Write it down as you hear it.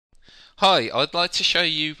Hi, I'd like to show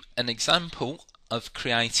you an example of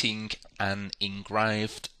creating an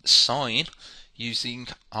engraved sign using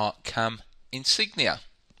ArtCAM Insignia.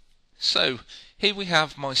 So here we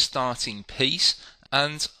have my starting piece,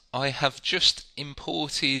 and I have just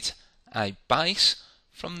imported a base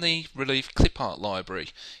from the Relief Clip Art library.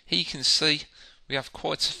 Here you can see we have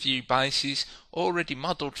quite a few bases already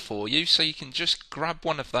modelled for you, so you can just grab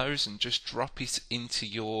one of those and just drop it into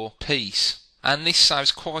your piece. And this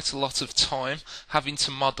saves quite a lot of time having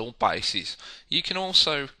to model bases. You can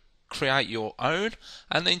also create your own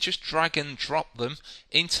and then just drag and drop them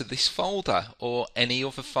into this folder or any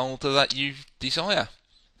other folder that you desire.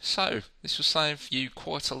 So this will save you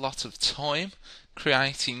quite a lot of time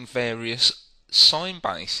creating various sign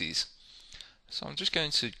bases. So I'm just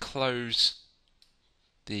going to close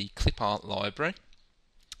the clip art library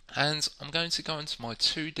and I'm going to go into my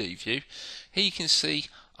 2D view. Here you can see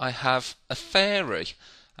I have a fairy,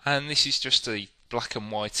 and this is just a black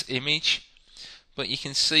and white image, but you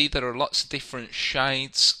can see there are lots of different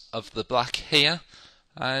shades of the black here,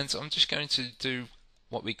 and I'm just going to do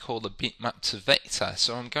what we call a bitmap to vector.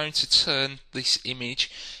 So I'm going to turn this image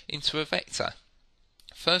into a vector.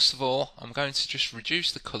 First of all, I'm going to just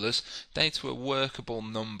reduce the colours down to a workable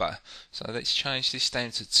number. So let's change this down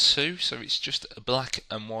to 2, so it's just a black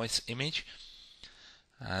and white image,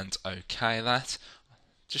 and OK that.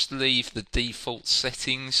 Just leave the default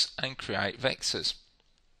settings and create vectors.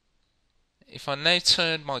 If I now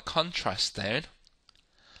turn my contrast down,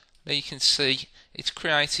 now you can see it's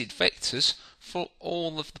created vectors for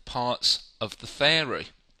all of the parts of the fairy.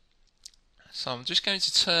 So I'm just going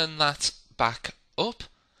to turn that back up,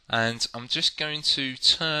 and I'm just going to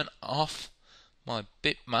turn off my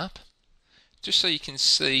bitmap just so you can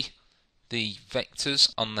see the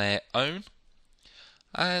vectors on their own,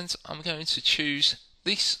 and I'm going to choose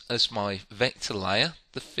this as my vector layer,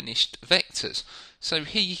 the finished vectors. So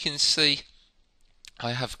here you can see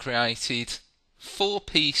I have created 4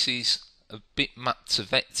 pieces of bitmap to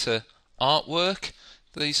vector artwork.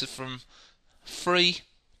 These are from 3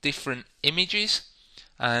 different images,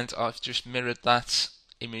 and I've just mirrored that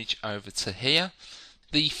image over to here.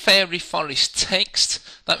 The fairy forest text,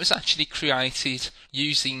 that was actually created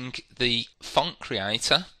using the font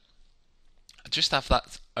creator. I just have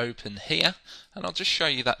that open here, and I'll just show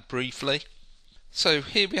you that briefly. So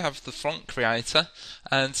here we have the font creator,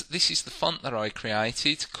 and this is the font that I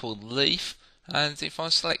created called Leaf, and if I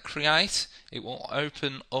select create, it will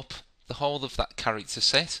open up the whole of that character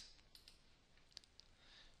set.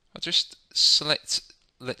 I'll just select,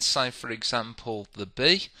 let's say for example, the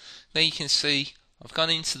bee. There you can see I've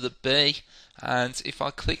gone into the bee, and if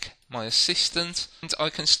I click my assistant, I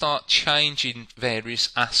can start changing various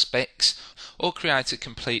aspects or create a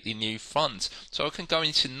completely new font. So I can go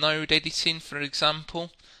into node editing, for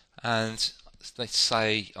example, and let's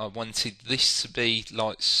say I wanted this to be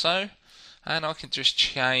like so, and I can just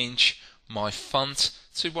change my font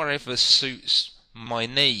to whatever suits my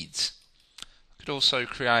needs. I could also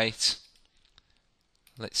create,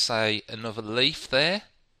 let's say, another leaf there.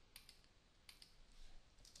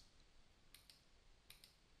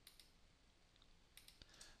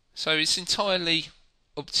 So it's entirely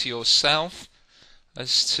up to yourself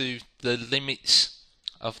as to the limits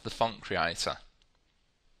of the font creator.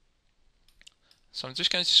 So I'm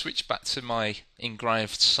just going to switch back to my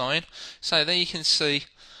engraved sign. So there you can see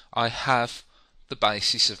I have the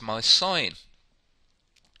basis of my sign.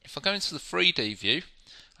 If I go into the 3D view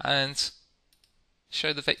and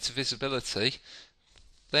show the vector visibility,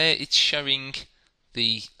 there it's showing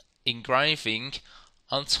the engraving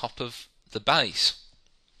on top of the base.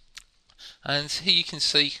 And here you can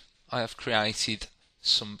see I have created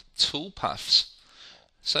some toolpaths.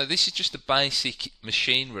 So this is just a basic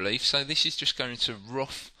machine relief, so this is just going to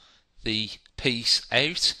rough the piece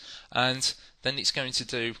out, and then it's going to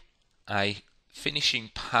do a finishing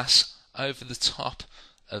pass over the top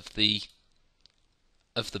of the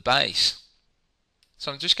base.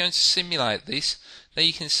 So I'm just going to simulate this. There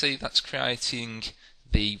you can see that's creating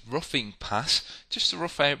the roughing pass just to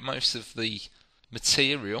rough out most of the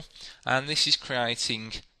material, and this is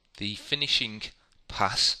creating the finishing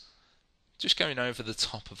pass just going over the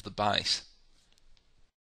top of the base.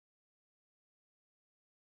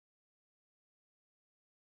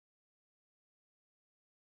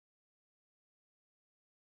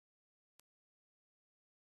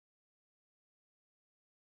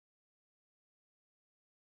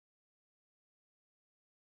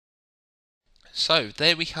 So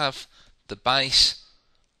there we have the base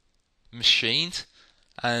machined,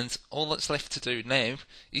 and all that's left to do now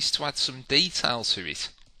is to add some detail to it.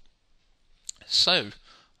 So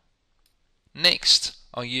next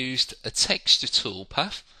I used a texture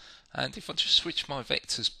toolpath, and if I just switch my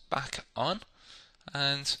vectors back on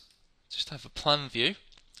and just have a plan view,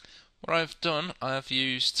 what I've done, I have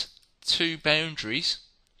used two boundaries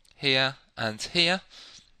here and here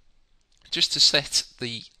just to set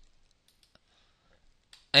the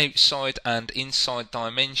outside and inside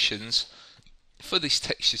dimensions for this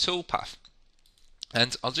texture toolpath.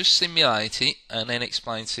 And I'll just simulate it and then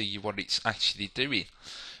explain to you what it's actually doing.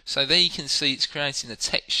 So there you can see it's creating a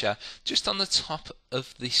texture just on the top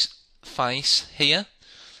of this face here,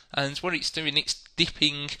 and what it's doing, it's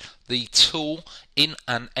dipping the tool in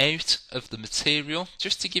and out of the material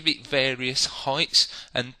just to give it various heights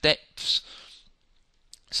and depths.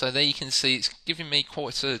 So there you can see it's giving me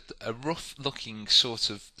quite a rough looking sort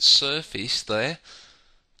of surface there,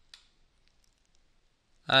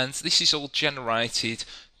 and this is all generated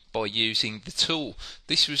by using the tool.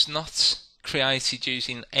 This was not created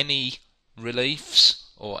using any reliefs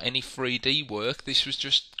or any 3D work. This was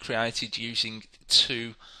just created using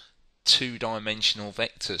two-dimensional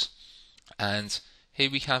vectors. And here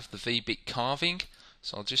we have the V-bit carving,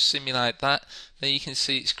 so I'll just simulate that. There you can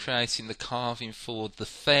see it's creating the carving for the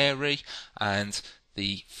fairy and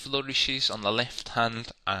the flourishes on the left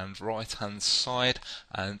hand and right hand side,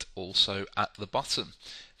 and also at the bottom.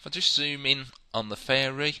 If I just zoom in on the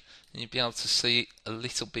fairy, then you'll be able to see it a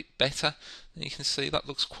little bit better. And you can see that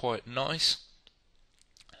looks quite nice.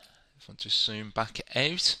 If I just zoom back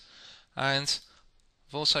out, and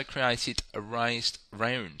I've also created a raised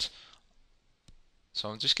round. So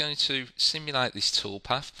I'm just going to simulate this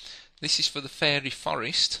toolpath. This is for the fairy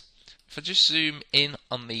forest. If I just zoom in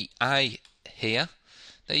on the A here,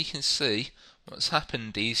 there you can see what's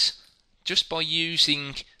happened is, just by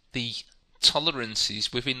using the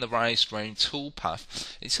tolerances within the raised round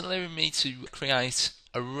toolpath, it's allowing me to create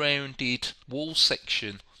a rounded wall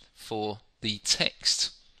section for the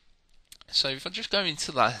text. So if I just go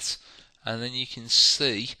into that, and then you can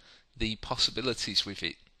see the possibilities with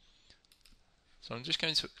it. So I'm just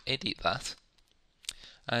going to edit that,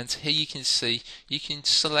 and here you can see you can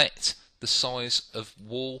select the size of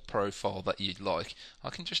wall profile that you'd like.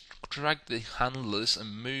 I can just drag the handlers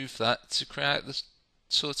and move that to create the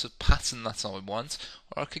sort of pattern that I want,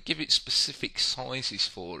 or I could give it specific sizes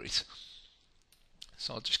for it.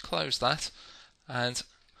 So I'll just close that, and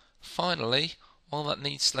finally all that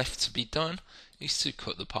needs left to be done is to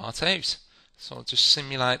cut the part out. So I'll just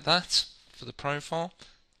simulate that for the profile.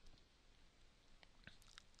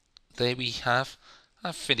 There we have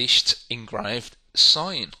a finished engraved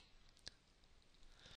sign.